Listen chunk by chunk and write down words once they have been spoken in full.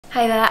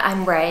Hi there,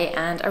 I'm Ray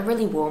and a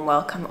really warm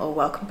welcome or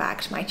welcome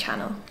back to my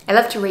channel. I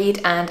love to read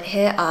and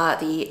here are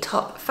the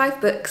top 5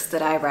 books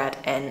that I read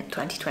in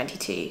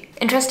 2022.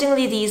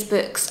 Interestingly, these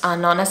books are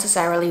not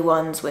necessarily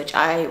ones which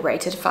I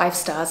rated 5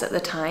 stars at the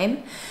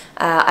time.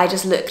 I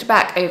just looked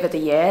back over the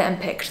year and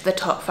picked the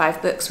top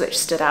 5 books which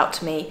stood out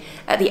to me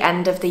at the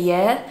end of the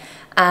year,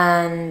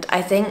 and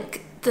I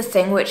think the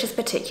thing which is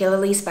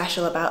particularly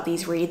special about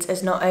these reads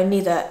is not only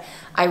that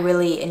I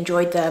really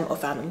enjoyed them or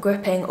found them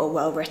gripping or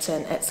well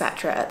written,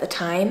 etc. at the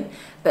time,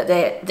 but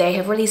they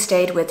have really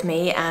stayed with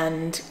me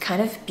and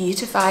kind of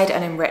beautified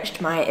and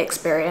enriched my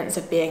experience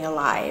of being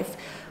alive,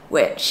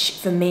 which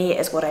for me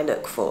is what I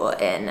look for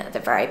in the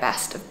very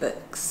best of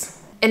books.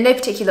 In no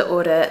particular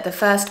order, the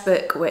first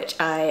book which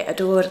I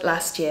adored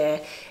last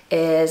year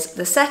is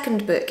the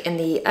second book in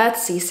the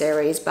Earthsea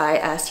series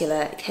by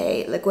Ursula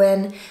K. Le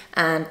Guin,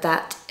 and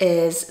that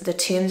is The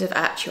Tombs of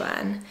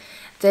Atuan.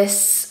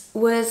 This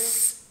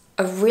was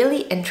a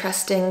really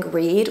interesting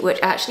read, which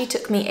actually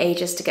took me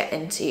ages to get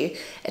into.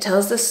 It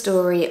tells the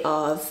story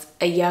of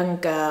a young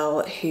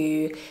girl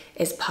who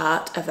is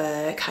part of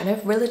a kind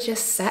of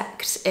religious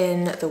sect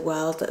in the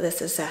world that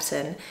this is set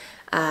in.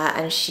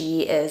 And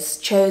she is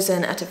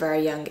chosen at a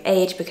very young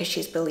age because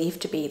she's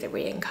believed to be the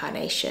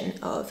reincarnation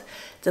of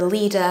the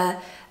leader,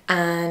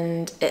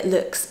 and it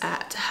looks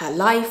at her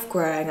life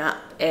growing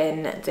up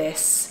in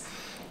this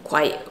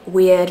quite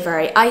weird,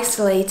 very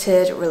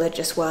isolated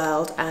religious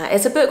world.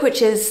 It's a book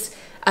which is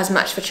as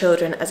much for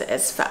children as it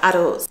is for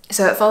adults.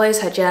 So it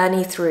follows her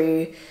journey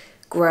through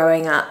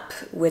growing up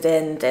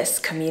within this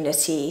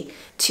community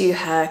to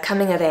her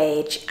coming of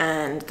age,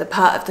 and the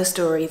part of the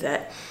story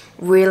that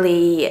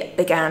really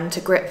began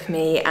to grip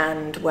me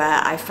and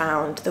where I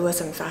found there were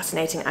some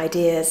fascinating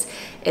ideas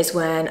is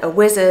when a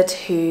wizard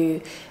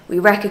who we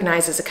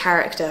recognise as a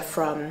character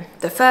from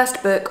the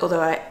first book,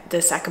 although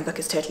the second book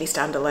is totally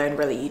standalone,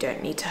 really you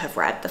don't need to have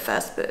read the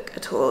first book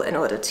at all in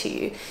order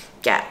to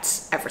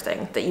get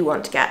everything that you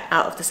want to get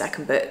out of the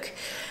second book.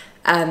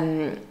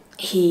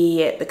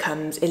 He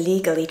becomes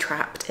illegally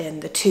trapped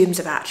in the tombs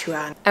of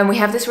Atuan, and we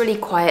have this really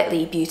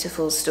quietly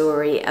beautiful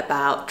story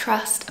about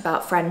trust,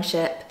 about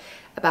friendship,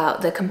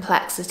 about the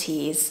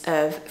complexities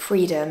of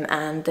freedom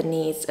and the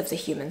needs of the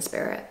human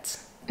spirit.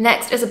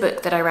 Next is a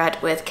book that I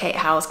read with Kate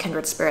Howell's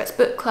Kindred Spirits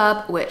book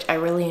club, which I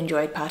really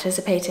enjoyed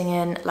participating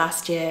in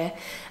last year,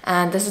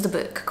 and this is a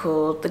book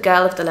called The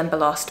Girl of the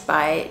Limberlost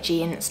by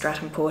Jean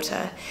Stretton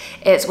Porter.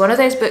 It's one of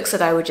those books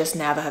that I would just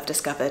never have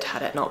discovered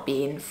had it not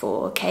been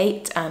for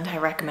Kate and her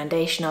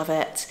recommendation of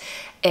it.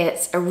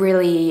 It's a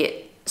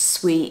really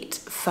sweet,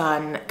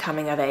 fun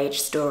coming-of-age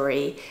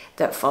story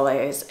that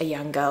follows a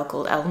young girl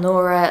called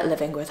Elnora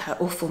living with her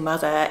awful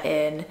mother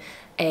in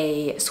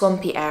a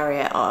swampy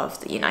area of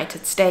the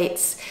United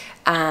States,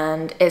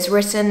 and it's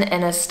written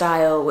in a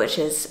style which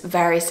is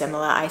very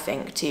similar, I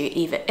think, to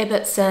Eva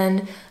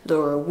Ibbotson,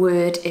 Laura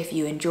Wood. If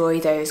you enjoy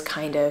those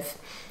kind of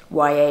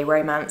YA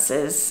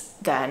romances,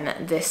 then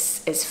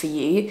this is for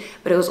you.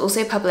 But it was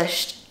also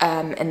published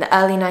in the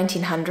early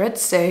 1900s,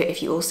 so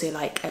if you also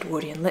like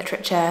Edwardian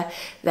literature,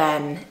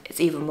 then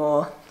it's even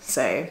more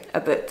so a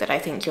book that I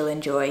think you'll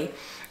enjoy.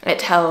 It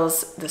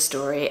tells the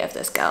story of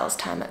this girl's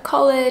time at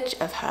college,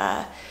 of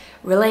her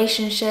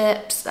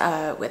relationships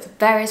with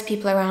various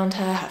people around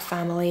her, her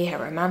family, her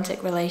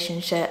romantic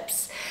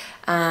relationships,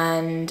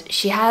 and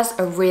she has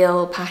a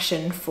real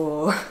passion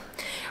for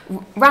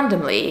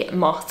randomly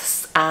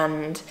moths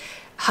and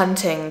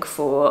hunting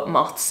for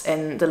moths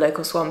in the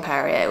local swamp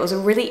area. It was a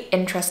really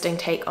interesting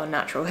take on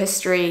natural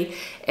history.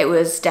 It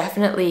was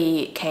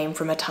definitely came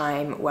from a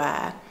time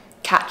where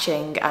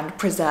catching and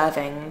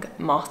preserving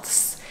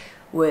moths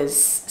was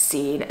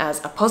seen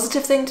as a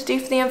positive thing to do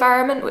for the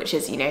environment, which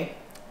is, you know,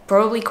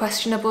 probably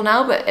questionable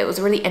now, but it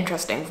was really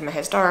interesting from a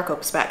historical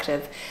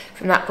perspective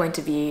from that point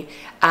of view,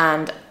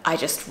 and I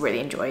just really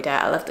enjoyed it.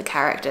 I loved the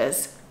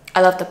characters,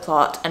 I loved the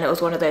plot, and it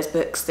was one of those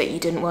books that you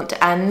didn't want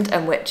to end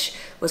and which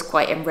was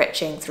quite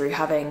enriching through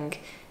having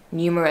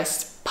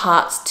numerous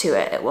parts to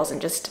it. It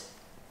wasn't just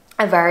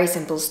a very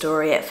simple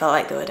story. It felt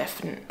like there were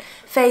different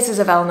phases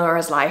of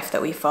Elnora's life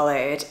that we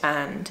followed,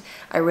 and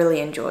I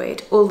really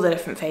enjoyed all the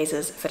different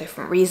phases for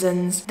different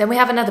reasons. Then we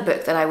have another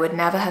book that I would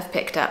never have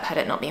picked up had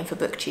it not been for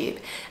BookTube,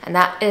 and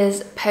that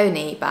is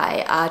Pony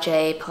by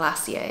R.J.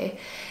 Palacio.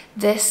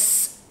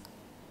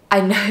 I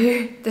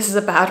know this is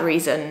a bad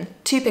reason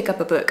to pick up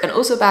a book and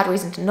also a bad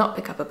reason to not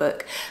pick up a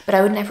book, but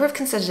I would never have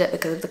considered it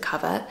because of the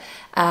cover,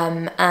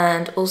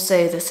 and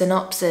also the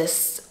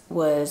synopsis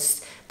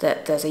was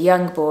that there's a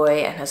young boy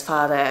and his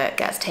father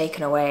gets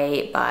taken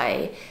away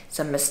by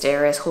some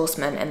mysterious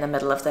horseman in the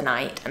middle of the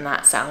night, and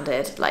that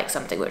sounded like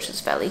something which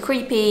was fairly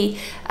creepy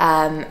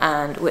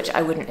and which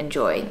I wouldn't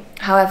enjoy.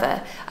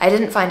 However, I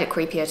didn't find it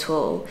creepy at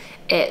all.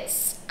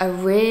 It's a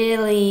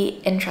really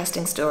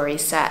interesting story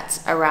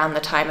set around the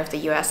time of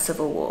the US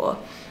Civil War,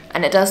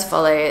 and it does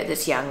follow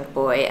this young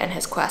boy and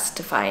his quest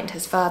to find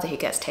his father who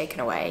gets taken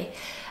away.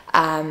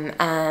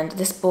 And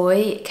this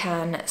boy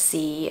can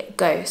see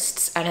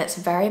ghosts, and it's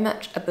very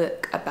much a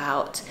book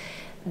about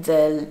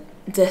the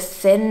the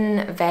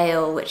thin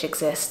veil which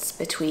exists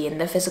between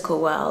the physical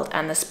world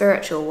and the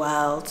spiritual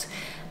world,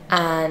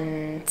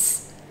 and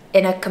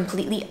in a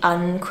completely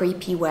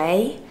uncreepy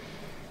way,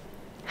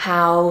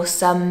 how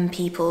some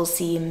people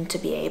seem to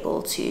be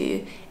able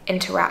to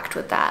interact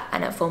with that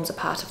and it forms a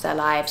part of their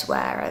lives,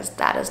 whereas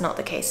that is not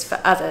the case for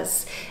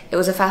others. It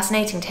was a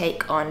fascinating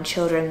take on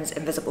children's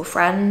invisible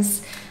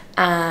friends,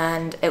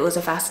 and it was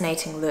a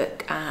fascinating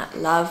look at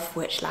love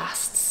which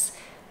lasts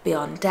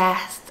beyond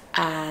death,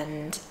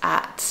 and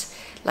at,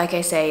 like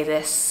I say,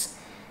 this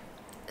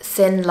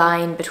thin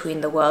line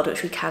between the world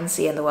which we can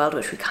see and the world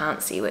which we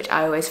can't see, which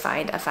I always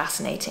find a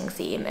fascinating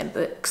theme in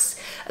books.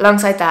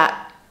 Alongside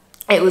that,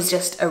 it was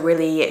just a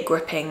really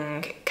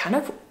gripping kind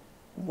of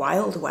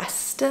Wild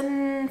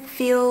Western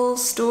feel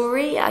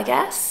story, I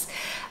guess.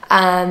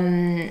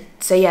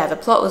 So yeah, the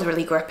plot was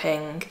really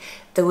gripping.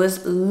 There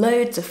was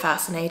loads of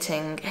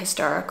fascinating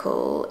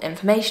historical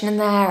information in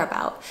there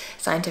about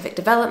scientific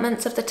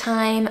developments of the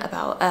time,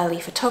 about early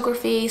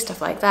photography,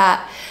 stuff like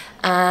that.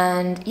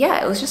 And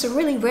yeah, it was just a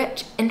really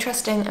rich,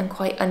 interesting and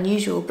quite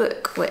unusual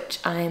book, which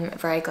I'm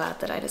very glad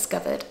that I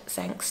discovered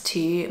thanks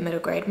to Middle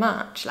Grade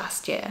March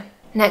last year.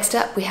 Next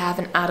up, we have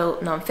an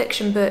adult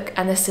non-fiction book,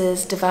 and this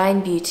is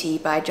Divine Beauty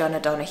by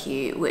John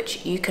Donohue,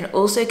 which you can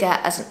also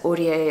get as an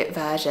audio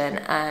version,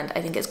 and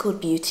I think it's called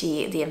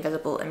Beauty, the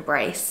Invisible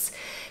Embrace.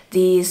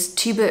 These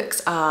two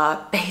books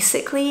are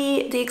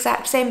basically the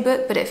exact same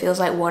book, but it feels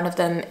like one of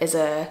them is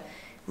a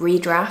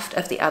redraft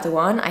of the other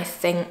one. I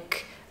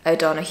think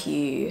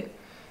O'Donoghue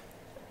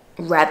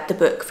read the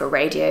book for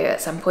radio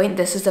at some point.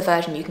 This is the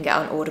version you can get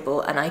on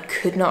Audible, and I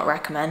could not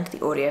recommend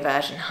the audio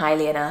version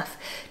highly enough.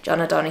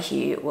 John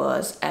O'Donoghue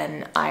was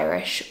an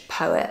Irish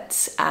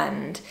poet,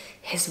 and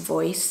his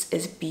voice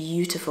is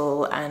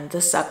beautiful, and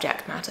the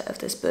subject matter of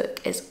this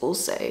book is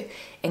also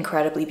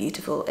incredibly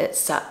beautiful. It's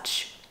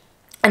such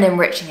an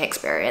enriching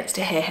experience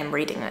to hear him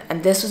reading it,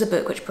 and this was a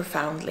book which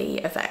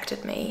profoundly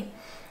affected me.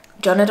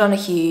 John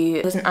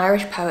O'Donoghue was an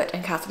Irish poet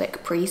and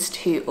Catholic priest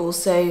who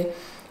also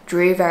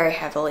drew very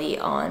heavily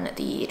on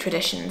the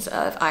traditions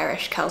of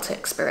Irish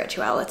Celtic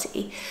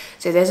spirituality.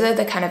 So those are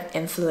the kind of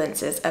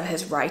influences of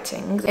his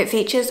writing. It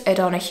features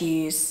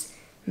O'Donoghue's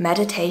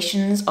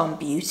meditations on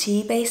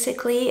beauty,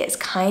 basically. It's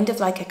kind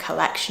of like a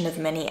collection of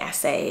mini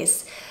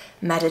essays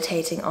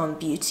meditating on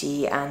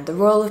beauty and the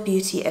role of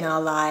beauty in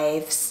our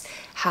lives,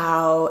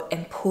 how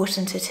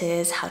important it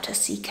is, how to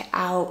seek it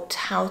out,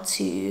 how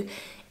to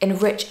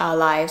enrich our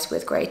lives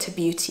with greater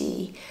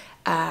beauty,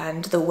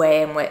 and the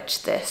way in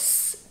which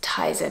this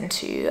ties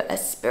into a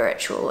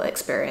spiritual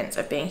experience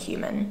of being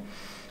human.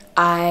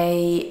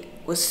 I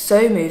was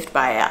so moved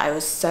by it. I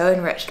was so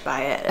enriched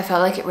by it. I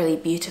felt like it really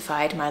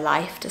beautified my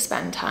life to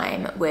spend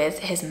time with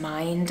his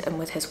mind and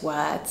with his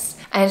words.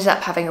 I ended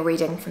up having a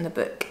reading from the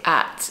book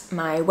at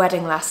my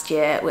wedding last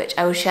year, which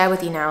I will share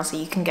with you now so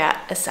you can get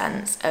a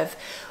sense of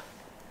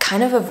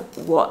kind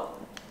of what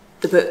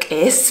the book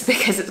is,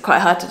 because it's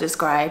quite hard to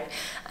describe,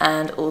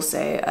 and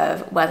also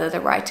of whether the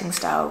writing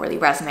style really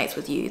resonates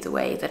with you the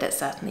way that it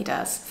certainly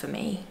does for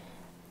me.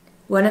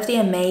 One of the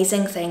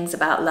amazing things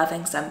about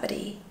loving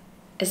somebody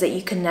is that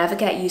you can never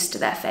get used to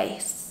their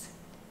face.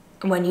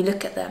 And when you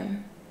look at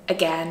them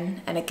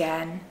again and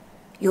again,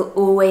 you'll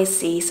always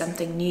see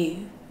something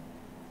new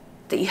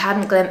that you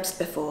hadn't glimpsed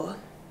before.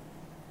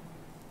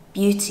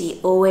 Beauty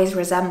always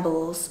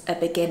resembles a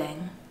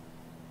beginning.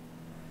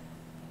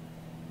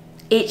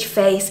 Each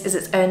face is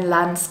its own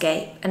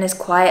landscape and is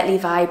quietly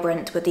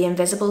vibrant with the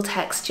invisible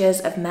textures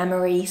of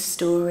memory,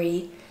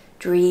 story,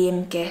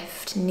 dream,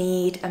 gift,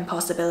 need, and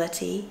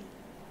possibility.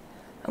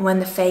 And when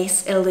the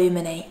face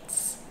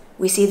illuminates,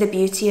 we see the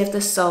beauty of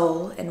the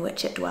soul in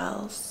which it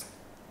dwells.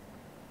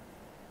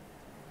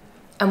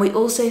 And we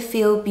also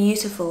feel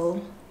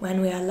beautiful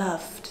when we are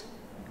loved.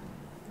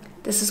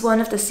 This is one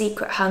of the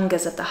secret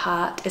hungers of the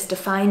heart, is to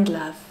find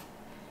love,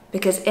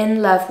 because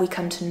in love we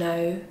come to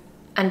know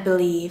and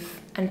believe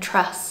and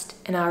trust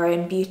in our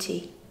own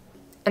beauty.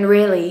 And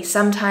really,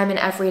 sometime in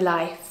every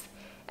life,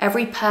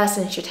 every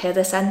person should hear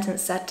the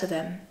sentence said to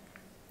them,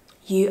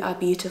 "You are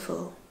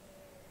beautiful."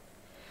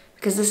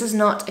 Because this is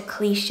not a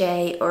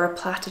cliche or a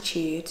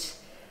platitude,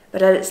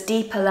 but at its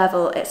deeper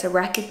level, it's a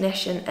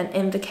recognition and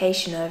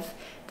invocation of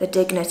the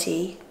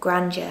dignity,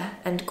 grandeur,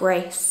 and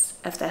grace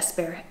of their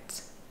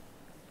spirit.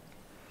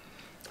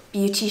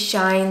 Beauty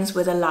shines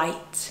with a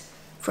light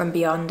from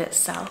beyond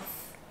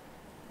itself,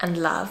 and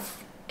love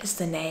is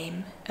the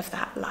name of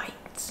that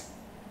light.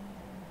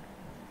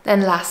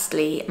 Then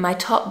lastly, my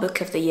top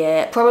book of the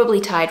year, probably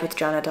tied with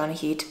John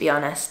O'Donoghue to be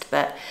honest,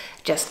 but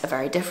just a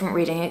very different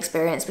reading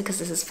experience because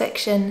this is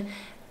fiction,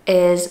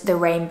 is The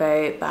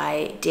Rainbow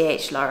by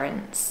D.H.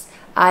 Lawrence.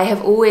 I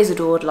have always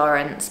adored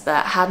Lawrence,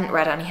 but hadn't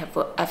read any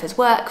of his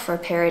work for a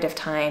period of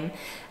time,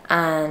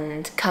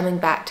 and coming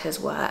back to his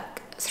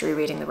work through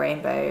reading The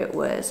Rainbow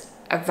was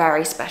a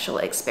very special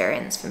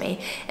experience for me.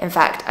 In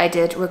fact, I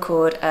did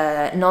record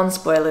a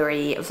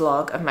non-spoilery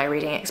vlog of my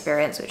reading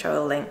experience, which I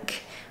will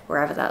link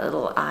wherever that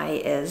little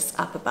I is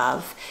up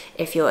above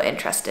if you're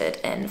interested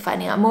in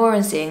finding out more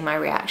and seeing my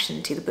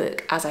reaction to the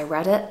book as I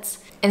read it.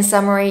 In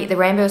summary, The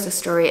Rainbow is a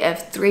story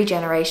of 3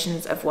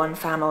 generations of one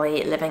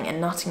family living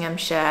in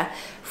Nottinghamshire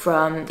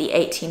from the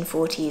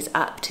 1840s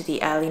up to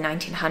the early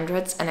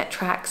 1900s, and it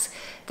tracks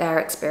their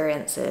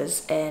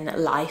experiences in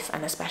life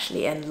and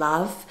especially in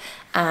love,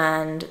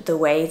 and the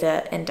way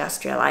that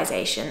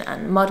industrialization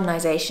and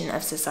modernization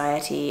of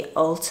society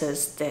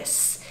alters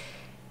this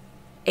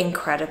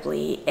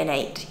incredibly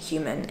innate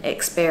human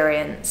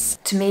experience.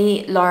 To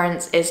me,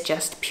 Lawrence is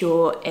just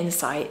pure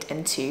insight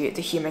into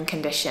the human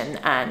condition,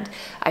 and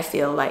I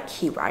feel like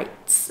he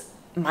writes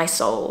my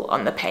soul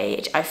on the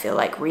page. I feel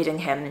like reading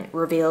him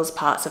reveals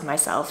parts of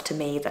myself to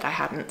me that I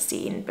hadn't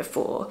seen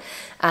before,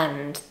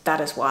 and that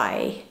is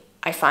why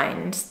I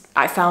found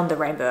The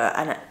Rainbow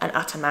an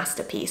utter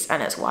masterpiece,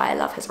 and it's why I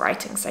love his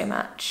writing so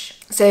much.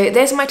 So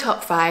those are my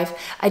top 5.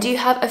 I do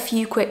have a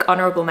few quick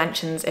honourable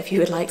mentions if you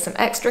would like some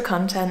extra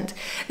content.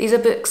 These are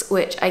books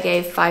which I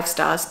gave 5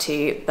 stars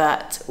to,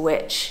 but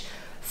which,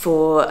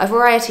 for a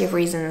variety of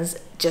reasons,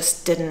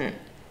 just didn't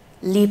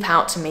leap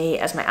out to me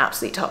as my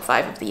absolute top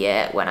 5 of the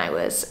year when I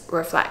was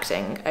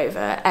reflecting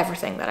over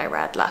everything that I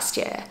read last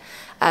year.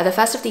 The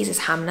first of these is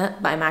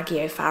Hamnet by Maggie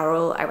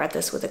O'Farrell. I read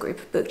this with a group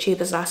of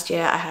booktubers last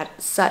year. I had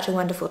such a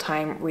wonderful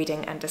time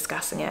reading and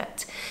discussing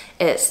it.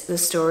 It's the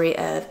story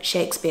of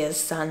Shakespeare's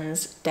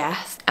son's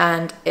death,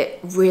 and it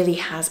really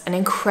has an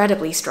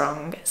incredibly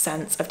strong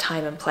sense of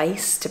time and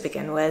place to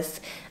begin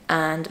with,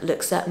 and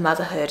looks at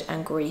motherhood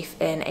and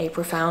grief in a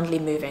profoundly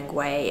moving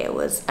way. It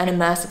was an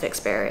immersive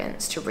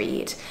experience to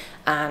read,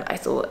 and I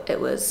thought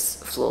it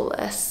was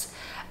flawless.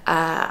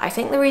 I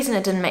think the reason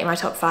it didn't make my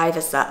top 5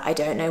 is that I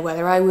don't know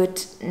whether I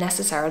would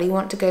necessarily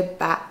want to go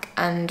back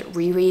and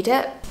reread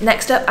it.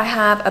 Next up, I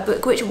have a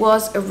book which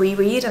was a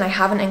reread, and I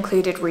haven't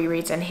included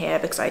rereads in here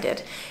because I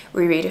did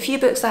reread a few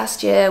books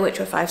last year which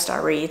were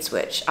 5-star reads,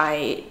 which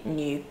I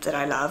knew that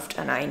I loved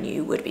and I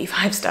knew would be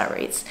 5-star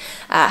reads.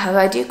 However,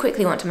 I do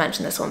quickly want to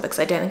mention this one because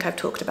I don't think I've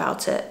talked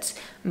about it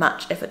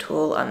much, if at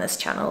all, on this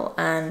channel,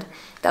 and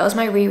that was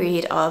my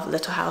reread of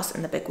Little House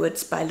in the Big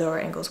Woods by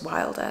Laura Ingalls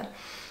Wilder.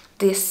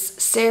 This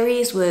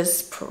series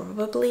was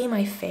probably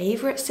my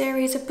favourite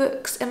series of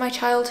books in my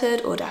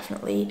childhood, or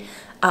definitely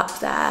up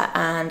there,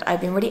 and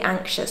I've been really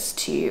anxious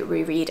to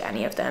reread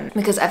any of them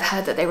because I've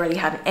heard that they really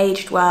hadn't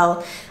aged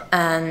well,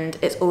 and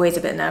it's always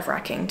a bit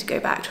nerve-wracking to go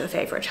back to a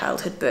favourite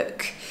childhood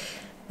book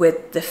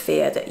with the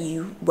fear that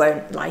you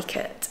won't like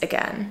it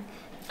again.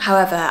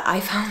 However, I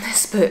found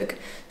this book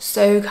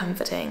so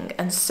comforting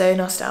and so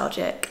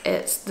nostalgic.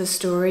 It's the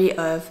story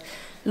of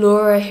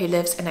Laura, who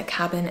lives in a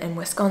cabin in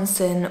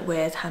Wisconsin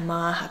with her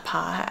ma, her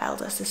pa, her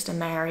elder sister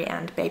Mary,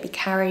 and baby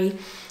Carrie.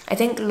 I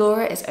think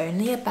Laura is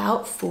only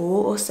about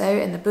 4 or so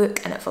in the book,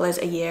 and it follows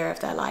a year of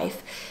their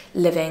life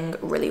living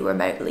really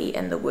remotely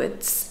in the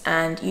woods,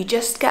 and you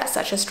just get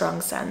such a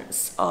strong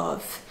sense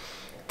of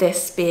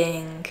this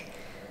being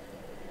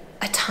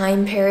a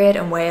time period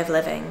and way of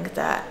living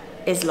that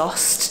is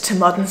lost to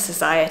modern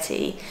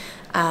society.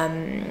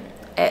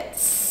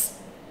 It's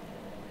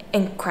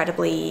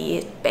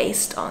incredibly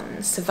based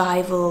on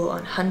survival,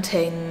 on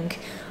hunting,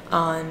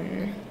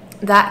 on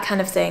that kind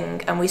of thing,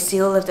 and we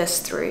see all of this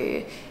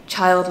through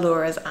child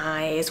Laura's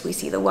eyes. We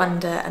see the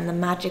wonder and the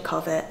magic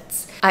of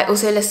it. I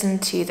also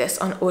listened to this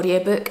on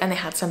audiobook, and they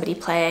had somebody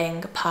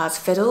playing Pa's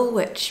fiddle,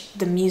 which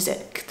the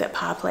music that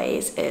Pa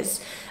plays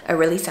is a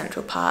really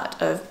central part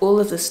of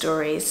all of the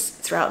stories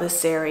throughout this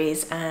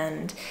series,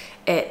 and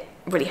it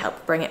really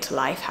helped bring it to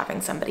life,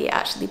 having somebody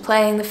actually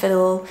playing the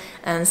fiddle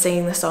and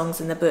singing the songs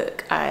in the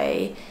book.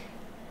 I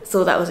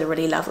thought that was a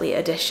really lovely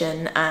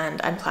addition,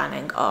 and I'm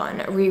planning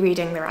on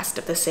rereading the rest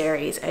of the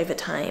series over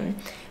time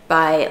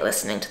by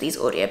listening to these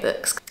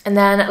audiobooks. And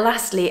then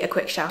lastly, a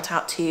quick shout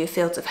out to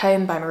Fields of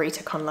Home by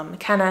Marita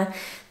Conlon-McKenna.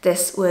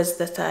 This was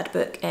the 3rd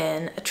book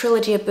in a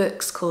trilogy of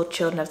books called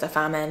Children of the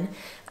Famine.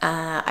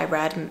 I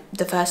read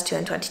the first 2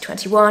 in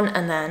 2021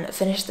 and then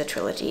finished the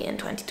trilogy in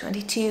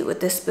 2022 with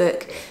this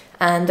book.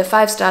 And the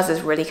 5 stars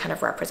is really kind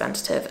of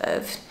representative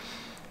of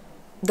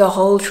the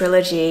whole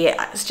trilogy.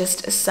 It's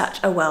just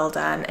such a well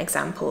done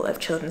example of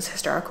children's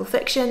historical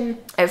fiction.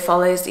 It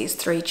follows these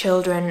 3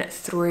 children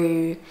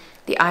through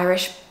the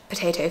Irish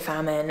potato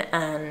famine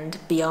and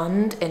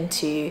beyond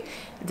into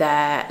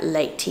their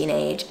late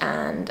teenage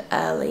and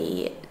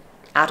early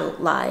adult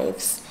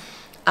lives.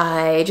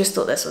 I just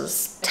thought this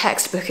was a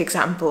textbook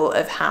example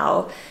of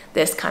how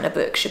this kind of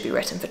book should be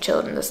written for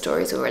children. The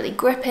stories were really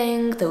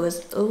gripping. There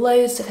was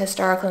loads of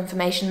historical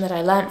information that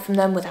I learnt from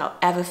them without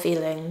ever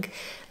feeling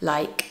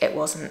like it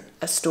wasn't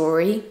a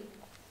story.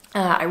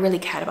 I really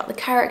cared about the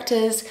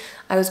characters.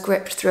 I was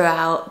gripped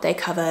throughout. They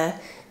cover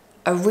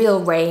a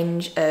real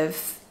range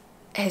of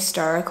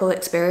historical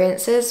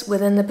experiences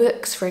within the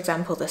books. For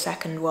example, the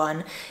second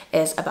one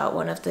is about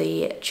one of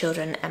the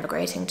children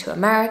emigrating to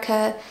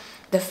America.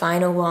 The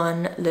final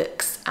one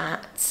looks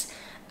at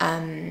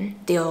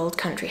the old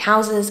country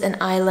houses in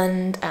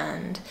Ireland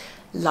and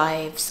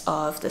lives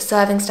of the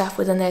serving staff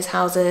within those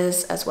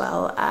houses, as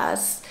well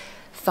as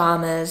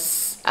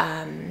farmers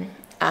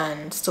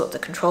and sort of the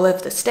control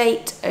of the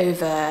state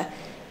over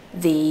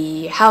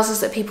the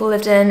houses that people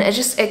lived in.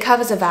 It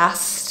covers a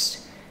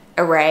vast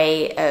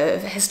array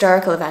of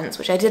historical events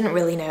which I didn't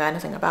really know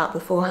anything about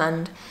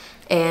beforehand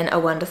in a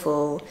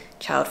wonderful,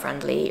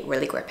 child-friendly,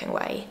 really gripping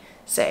way.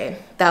 So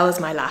that was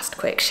my last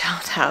quick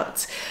shout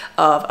out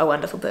of a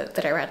wonderful book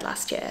that I read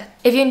last year.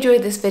 If you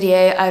enjoyed this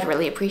video, I'd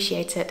really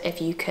appreciate it if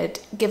you could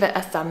give it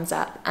a thumbs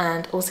up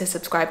and also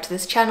subscribe to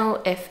this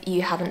channel if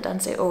you haven't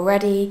done so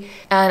already.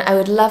 And I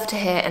would love to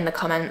hear in the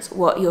comments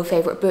what your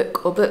favourite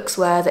book or books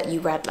were that you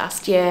read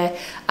last year.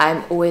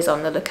 I'm always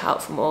on the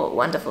lookout for more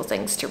wonderful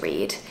things to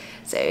read.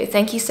 So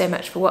thank you so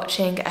much for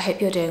watching. I hope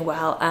you're doing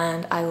well,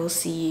 and I will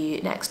see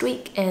you next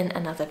week in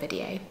another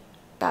video.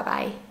 Bye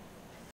bye.